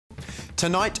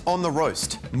Tonight on The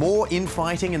Roast, more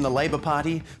infighting in the Labor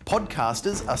Party,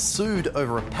 podcasters are sued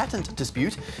over a patent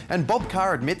dispute, and Bob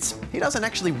Carr admits he doesn't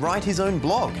actually write his own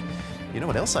blog. You know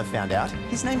what else I found out?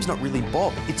 His name's not really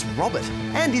Bob, it's Robert.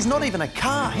 And he's not even a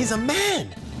car, he's a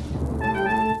man.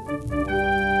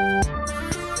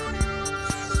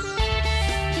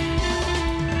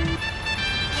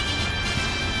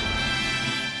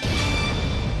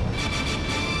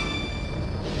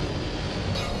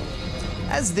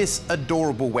 As this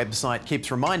adorable website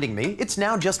keeps reminding me, it's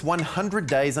now just 100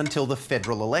 days until the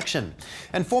federal election.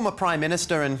 And former Prime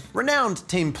Minister and renowned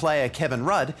team player Kevin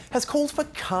Rudd has called for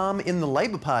calm in the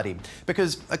Labor Party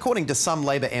because, according to some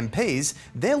Labor MPs,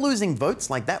 they're losing votes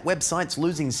like that website's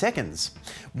losing seconds.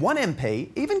 One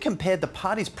MP even compared the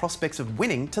party's prospects of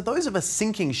winning to those of a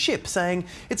sinking ship, saying,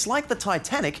 "It's like the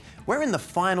Titanic, we're in the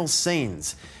final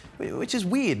scenes." Which is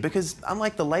weird because,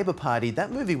 unlike the Labor Party,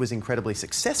 that movie was incredibly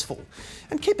successful.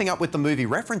 And keeping up with the movie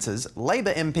references,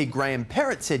 Labor MP Graham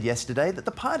Perrott said yesterday that the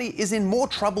party is in more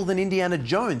trouble than Indiana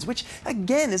Jones, which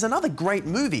again is another great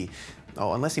movie.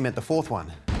 Oh, unless he meant the fourth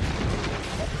one.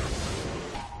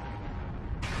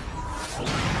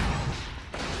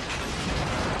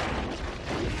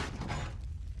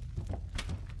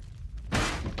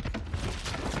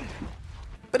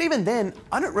 But even then,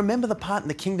 I don't remember the part in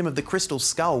the Kingdom of the Crystal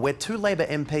Skull where two Labor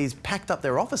MPs packed up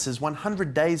their offices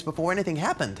 100 days before anything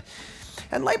happened.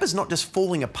 And Labor's not just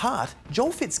falling apart,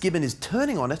 Joel Fitzgibbon is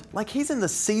turning on it like he's in the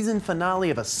season finale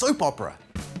of a soap opera.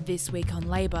 This week on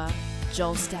Labor,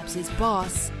 Joel stabs his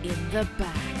boss in the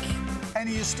back. And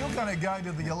are you still going to go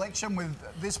to the election with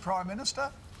this Prime Minister?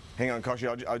 Hang on, Koshy,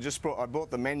 I brought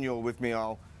the manual with me.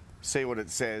 I'll see what it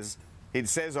says. It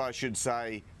says I should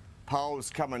say, polls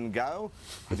come and go,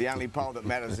 but the only poll that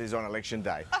matters is on election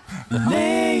day.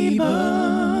 Labor.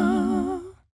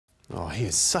 Oh, he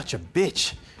is such a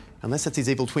bitch. Unless that's his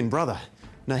evil twin brother.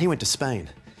 No, he went to Spain.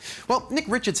 Well, Nick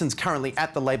Richardson's currently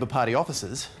at the Labor Party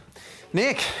offices.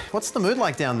 Nick, what's the mood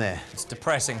like down there? It's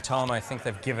depressing, Tom. I think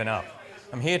they've given up.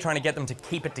 I'm here trying to get them to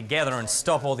keep it together and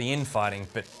stop all the infighting,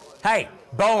 but hey,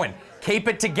 Bowen, keep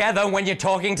it together when you're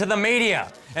talking to the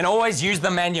media, and always use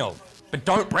the manual. But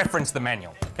don't reference the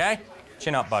manual, okay?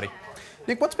 Chin up, buddy.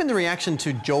 Nick, what's been the reaction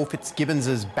to Joel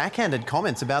Fitzgibbons' backhanded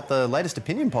comments about the latest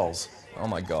opinion polls? Oh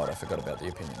my God, I forgot about the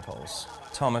opinion polls.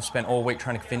 Tom, I've spent all week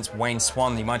trying to convince Wayne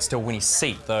Swan that he might still win his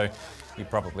seat, though he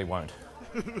probably won't.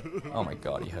 Oh my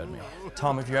God, he heard me.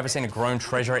 Tom, have you ever seen a grown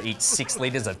treasurer eat 6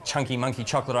 litres of Chunky Monkey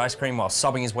chocolate ice cream while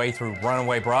sobbing his way through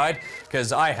Runaway Bride?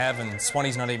 Because I have, and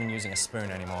Swanee's not even using a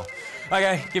spoon anymore.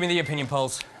 Okay, give me the opinion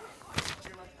polls.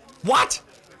 What?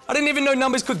 I didn't even know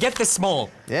numbers could get this small.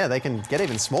 Yeah, they can get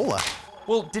even smaller.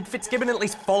 Well, did Fitzgibbon at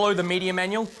least follow the media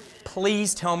manual?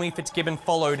 Please tell me Fitzgibbon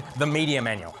followed the media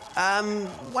manual.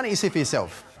 Why don't you see for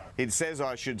yourself? It says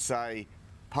I should say,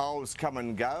 polls come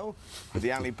and go, but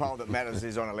the only poll that matters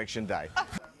is on election day.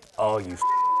 Oh, you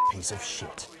piece of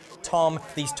shit. Tom,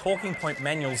 these talking point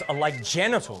manuals are like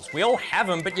genitals. We all have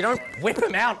them, but you don't whip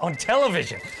them out on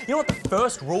television. You know what the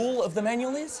first rule of the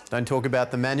manual is? Don't talk about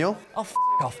the manual. Oh,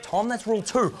 off, Tom. That's rule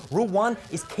 2. Rule 1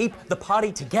 is keep the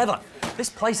party together.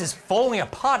 This place is falling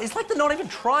apart. It's like they're not even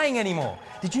trying anymore.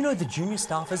 Did you know the junior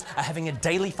staffers are having a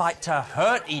daily fight to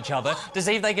hurt each other to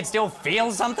see if they can still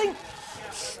feel something?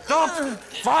 Stop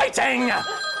fighting!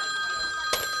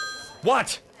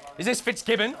 What? Is this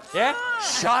Fitzgibbon? Yeah?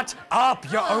 Shut up!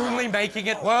 You're only making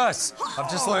it worse. I've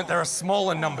just learnt there are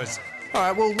smaller numbers. All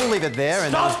right, well, we'll leave it there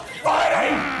and... Stop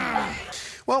fighting!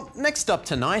 Well, next up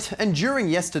tonight, and during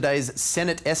yesterday's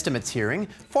Senate estimates hearing,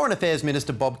 Foreign Affairs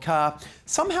Minister Bob Carr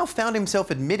somehow found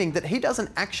himself admitting that he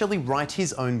doesn't actually write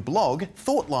his own blog,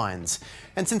 Thoughtlines.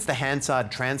 And since the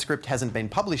Hansard transcript hasn't been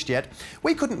published yet,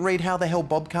 we couldn't read how the hell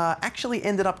Bob Carr actually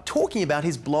ended up talking about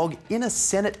his blog in a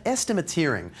Senate estimates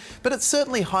hearing. But it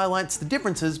certainly highlights the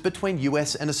differences between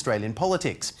US and Australian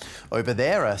politics. Over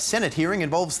there, a Senate hearing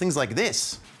involves things like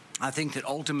this. I think that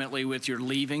ultimately with your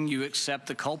leaving, you accept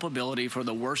the culpability for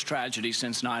the worst tragedy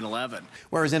since 9/11.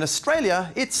 Whereas in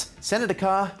Australia, it's, Senator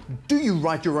Carr, do you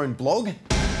write your own blog?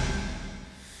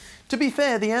 To be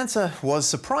fair, the answer was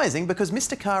surprising because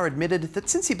Mr. Carr admitted that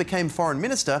since he became Foreign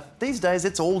Minister, these days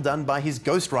it's all done by his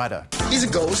ghostwriter. He's a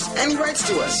ghost and he writes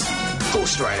to us.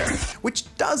 Ghostwriter.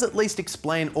 Which does at least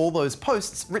explain all those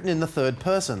posts written in the third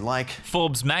person, like...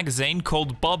 Forbes magazine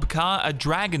called Bob Carr a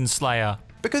dragon slayer.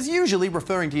 Because usually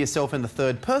referring to yourself in the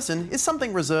third person is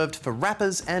something reserved for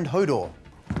rappers and Hodor.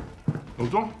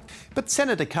 Hodor? But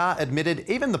Senator Carr admitted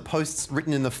even the posts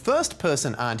written in the first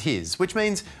person aren't his, which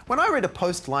means when I read a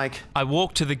post like... I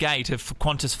walked to the gate of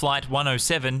Qantas Flight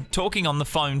 107 talking on the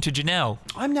phone to Janelle.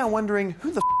 I'm now wondering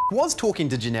who the was talking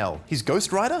to Janelle? His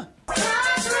ghostwriter?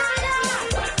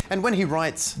 And when he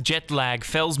writes, Jet lag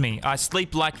fells me. I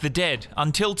sleep like the dead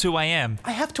until 2 a.m.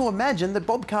 I have to imagine that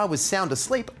Bob Carr was sound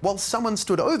asleep while someone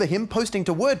stood over him posting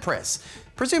to WordPress,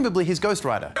 presumably his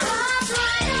ghostwriter.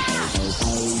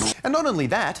 And not only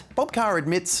that, Bob Carr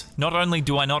admits, Not only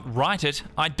do I not write it,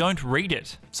 I don't read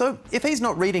it. so if he's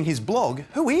not reading his blog,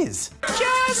 who is?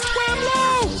 Jazz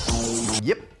Twemlow!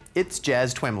 Yep, it's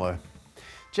Jazz Twemlow.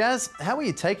 Jazz, how are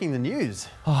you taking the news?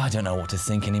 Oh, I don't know what to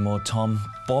think anymore, Tom.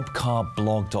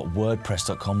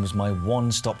 bobcarblog.wordpress.com was my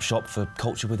one-stop shop for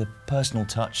culture with a personal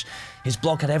touch. His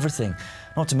blog had everything,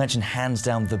 not to mention hands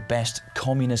down the best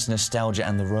communist nostalgia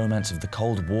and the romance of the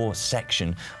Cold War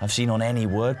section I've seen on any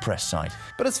WordPress site.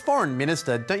 But as foreign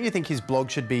minister, don't you think his blog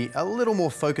should be a little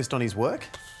more focused on his work?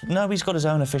 No, he's got his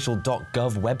own official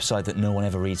 .gov website that no one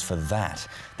ever reads for that.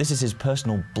 This is his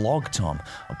personal blog, Tom.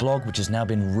 A blog which has now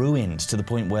been ruined to the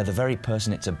point where the very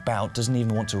person it's about doesn't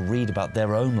even want to read about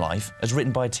their own life as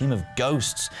written by a team of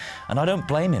ghosts. And I don't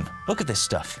blame him. Look at this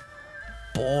stuff.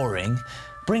 Boring.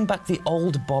 Bring back the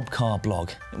old Bob Carr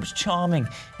blog. It was charming.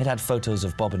 It had photos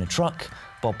of Bob in a truck,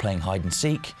 Bob playing hide and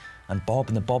seek, and Bob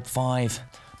in the Bob 5.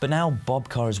 But now Bob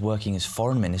Carr is working as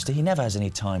foreign minister, he never has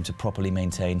any time to properly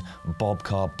maintain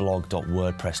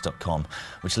bobcarblog.wordpress.com,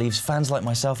 which leaves fans like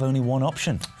myself only one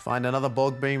option. Find another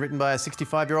blog being written by a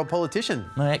 65-year-old politician.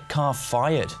 Get Carr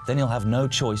fired. Then he'll have no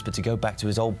choice but to go back to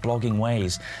his old blogging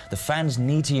ways. The fans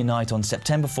need to unite on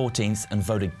September 14th and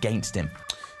vote against him.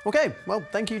 Okay, well,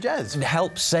 thank you, Jazz.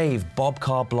 Help save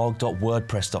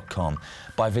bobcarblog.wordpress.com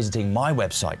by visiting my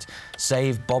website,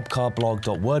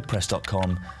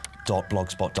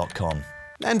 savebobcarblog.wordpress.com.blogspot.com.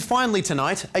 And finally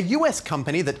tonight, a US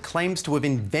company that claims to have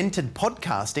invented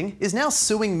podcasting is now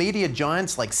suing media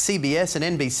giants like CBS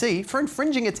and NBC for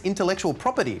infringing its intellectual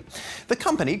property. The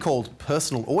company, called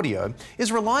Personal Audio,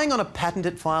 is relying on a patent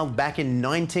it filed back in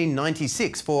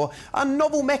 1996 for a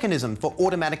novel mechanism for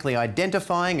automatically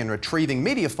identifying and retrieving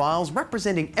media files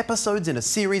representing episodes in a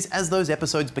series as those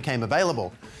episodes became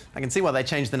available. I can see why they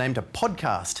changed the name to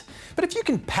podcast. But if you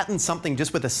can patent something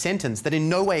just with a sentence that in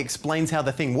no way explains how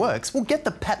the thing works, we'll get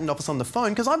the patent office on the phone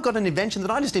because I've got an invention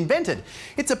that I just invented.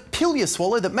 It's a pill you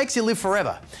swallow that makes you live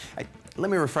forever. Hey,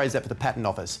 let me rephrase that for the patent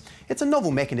office. It's a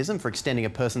novel mechanism for extending a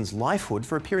person's lifehood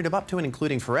for a period of up to and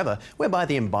including forever, whereby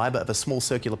the imbiber of a small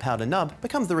circular powder nub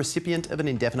becomes the recipient of an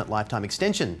indefinite lifetime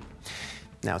extension.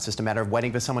 Now it's just a matter of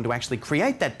waiting for someone to actually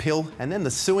create that pill, and then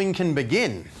the suing can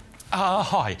begin.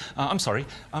 Hi. I'm sorry.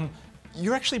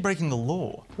 You're actually breaking the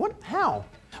law. What? How?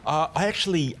 I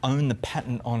actually own the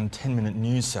patent on 10-minute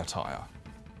news satire.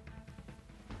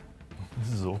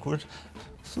 This is awkward.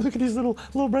 Look at his little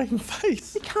breaking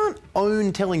face. You can't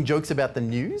own telling jokes about the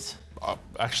news.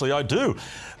 Actually, I do.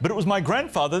 But it was my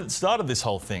grandfather that started this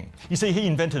whole thing. You see, he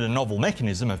invented a novel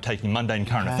mechanism of taking mundane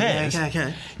current affairs.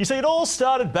 Okay. You see, it all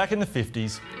started back in the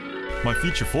 50s. My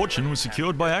future fortune was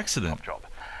secured by accident.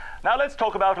 Now let's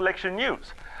talk about election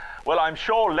news. Well, I'm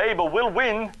sure Labour will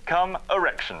win come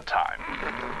erection time.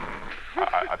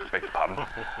 I beg your pardon.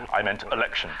 I meant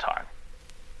election time.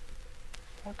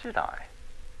 Or did I?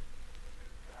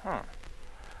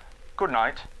 Good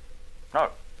night.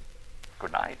 No.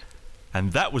 Good night.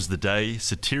 And that was the day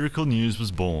satirical news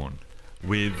was born,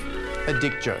 with a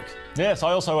dick joke. Yes,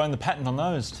 I also own the patent on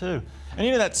those too. And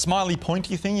you know that smiley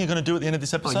pointy thing you're going to do at the end of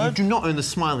this episode? Oh, you do not own the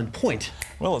smile and point.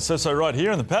 Well, it says so right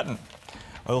here in the patent.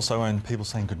 I also own people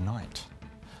saying good night.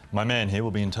 My man here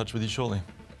will be in touch with you shortly.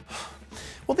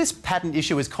 Well, this patent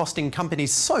issue is costing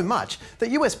companies so much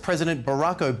that US President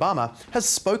Barack Obama has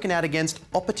spoken out against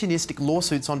opportunistic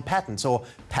lawsuits on patents, or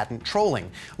patent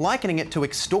trolling, likening it to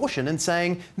extortion and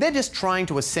saying they're just trying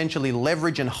to essentially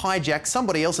leverage and hijack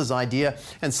somebody else's idea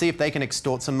and see if they can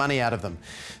extort some money out of them.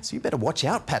 So you better watch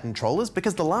out, patent trollers,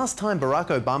 because the last time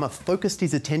Barack Obama focused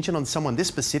his attention on someone this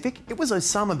specific, it was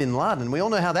Osama bin Laden. We all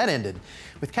know how that ended,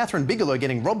 with Catherine Bigelow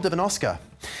getting robbed of an Oscar.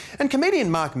 And comedian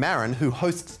Mark Maron, who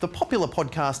hosts the popular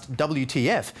podcast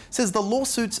WTF, says the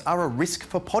lawsuits are a risk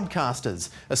for podcasters,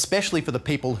 especially for the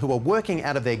people who are working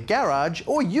out of their garage,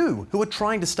 or you, who are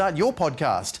trying to start your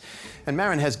podcast. And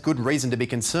Maron has good reason to be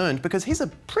concerned because he's a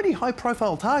pretty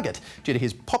high-profile target due to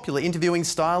his popular interviewing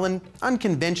style and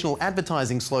unconventional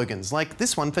advertising slogans, like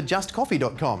this one for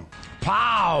JustCoffee.com.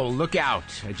 Pow! Look out!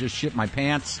 I just shit my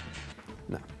pants.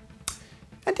 No.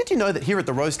 And did you know that here at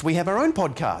The Roast we have our own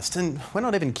podcast? And we're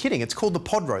not even kidding, it's called The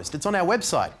Pod Roast. It's on our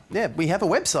website. Yeah, we have a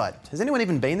website. Has anyone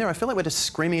even been there? I feel like we're just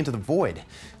screaming into the void.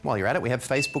 While you're at it, we have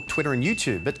Facebook, Twitter and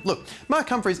YouTube. But look, Mark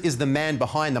Humphries is the man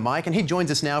behind the mic and he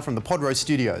joins us now from the Pod Roast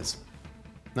studios.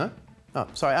 No? Oh,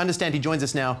 sorry, I understand he joins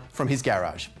us now from his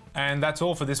garage. And that's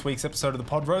all for this week's episode of The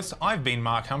Pod Roast. I've been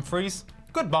Mark Humphries.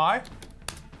 Goodbye.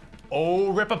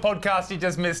 Oh, ripper podcast you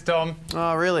just missed, Tom.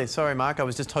 Oh, really? Sorry, Mark. I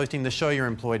was just hosting the show you're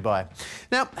employed by.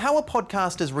 Now, how are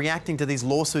podcasters reacting to these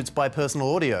lawsuits by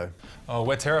Personal Audio? Oh,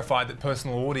 we're terrified that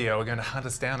Personal Audio are going to hunt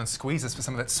us down and squeeze us for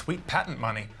some of that sweet patent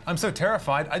money. I'm so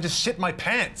terrified, I just shit my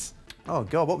pants. Oh,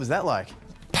 God, what was that like?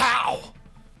 Pow!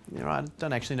 You're right, I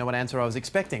don't actually know what answer I was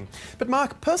expecting. But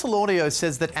Mark, Personal Audio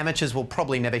says that amateurs will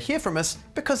probably never hear from us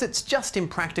because it's just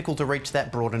impractical to reach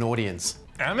that broad an audience.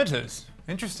 Amateurs?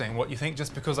 Interesting. What, you think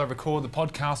just because I record the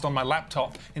podcast on my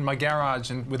laptop in my garage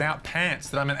and without pants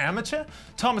that I'm an amateur?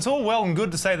 Tom, it's all well and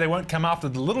good to say they won't come after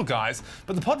the little guys,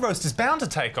 but the pod roast is bound to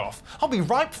take off. I'll be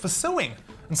ripe for suing.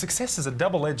 And success is a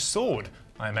double-edged sword,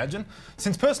 I imagine.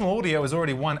 Since Personal Audio has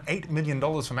already won $8 million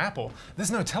from Apple,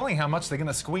 there's no telling how much they're going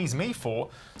to squeeze me for.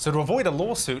 So to avoid a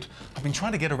lawsuit, I've been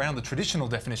trying to get around the traditional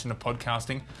definition of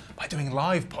podcasting by doing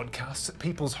live podcasts at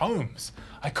people's homes.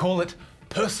 I call it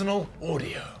Personal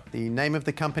Audio. The name of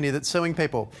the company that's suing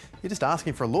people. You're just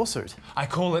asking for a lawsuit. I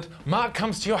call it Mark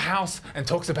Comes to Your House and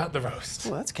Talks About the Roast.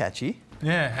 Well, that's catchy.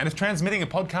 Yeah, and if transmitting a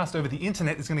podcast over the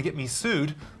internet is going to get me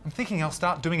sued, I'm thinking I'll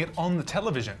start doing it on the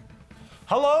television.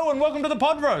 Hello and welcome to the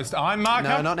Pod Roast. I'm Mark.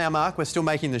 No, not now, Mark. We're still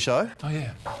making the show. Oh,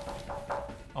 yeah.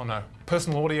 Oh, no.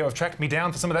 Personal Audio have tracked me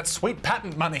down for some of that sweet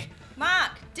patent money.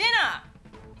 Mark,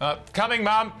 dinner! Coming,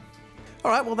 Mum.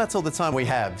 All right, well, that's all the time we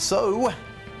have. So,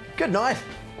 good night.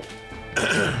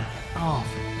 Oh,